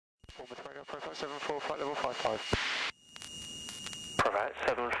Bournemouth radar, profile 74, flight level 55. Profile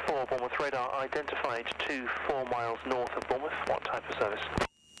 74, Bournemouth radar identified to 4 miles north of Bournemouth. What type of service?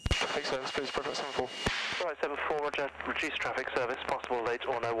 Traffic service, please, profile 74. Profile 74, roger. Reduced traffic service, possible late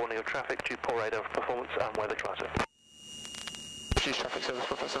or no warning of traffic due poor radar performance and weather tratter. Reduced traffic service,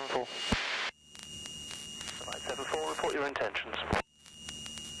 profile 74. Profile 74, report your intentions.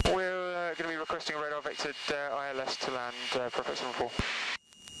 We're going to be requesting a radar vectored ILS to land, profile 74.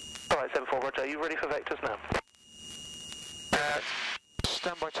 Profile 74, roger. Are you ready for vectors now?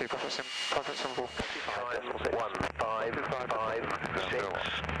 Stand by 2, profile 74.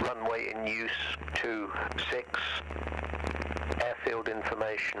 1556, runway in use 26, airfield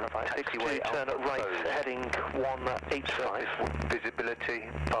information, taxiway turn at right, heading 185. Visibility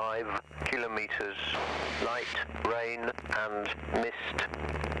 5 kilometers, light, rain and mist,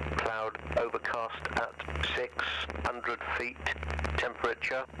 cloud overcast at 600 feet,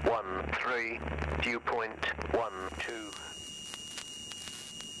 temperature 13, viewpoint 12.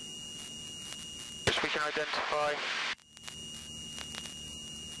 Yes, we can identify.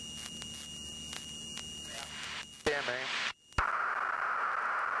 DMA.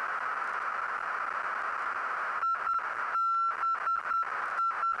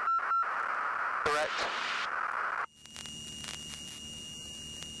 Correct.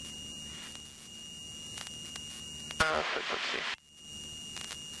 Perfect, let's see.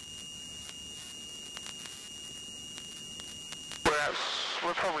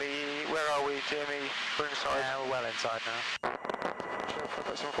 We're probably, where are we, Jamie? We're inside. Yeah, we're well inside now. Sure,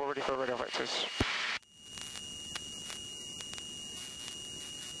 74 ready for radar vectors.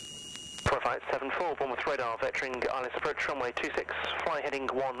 Profile 74, Bournemouth radar, vectoring ILS approach runway 26, fly heading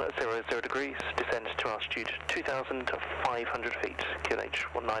 100 degrees, descend to altitude 2,500 feet, QNH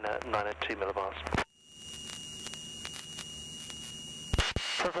 1992 millibars.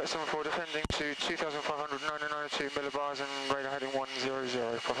 Profile 74 descending to 2,592 millibars and radar heading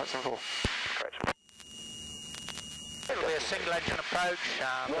 100, Profile 74. Correct. It'll be a single engine approach,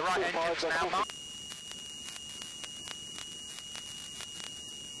 the right engine's now marked.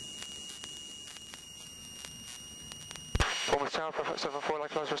 Bournemouth Tower, Profile 74,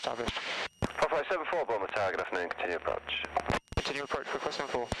 likewise established. Profile 74, Bournemouth Tower, good afternoon, continue approach. Continue approach, Profile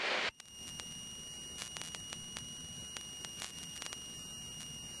 74.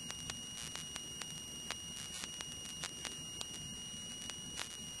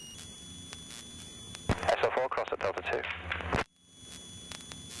 SO4, cross at Delta 2.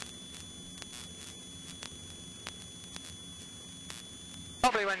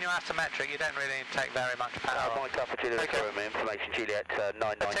 Probably when you're asymmetric, you don't really need to take very much power. Mike Alpha Juliet, okay. Information Juliet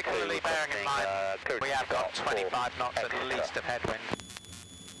 992. Particularly bearing in mind we have got 25 knots at least of headwind.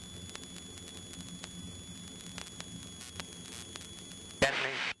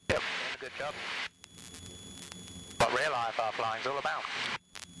 Gently. Yep. Doing a good job. What real IFR flying's all about.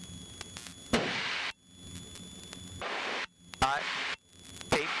 Right.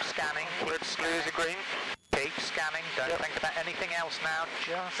 Keep scanning. Red, blue is a green. Keep scanning. Don't think about anything else now.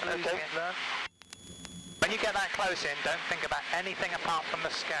 Just losing it there. When you get that close in, don't think about anything apart from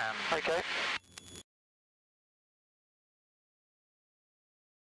the scan. Okay.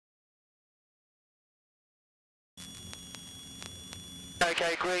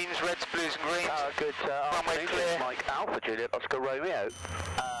 Okay, greens, reds, blues and greens. Good runway clear. Mike Alpha Juliet, Oscar Romeo.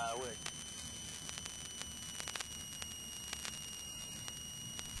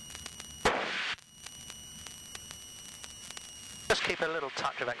 Just keep a little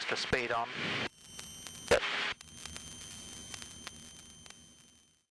touch of extra speed on.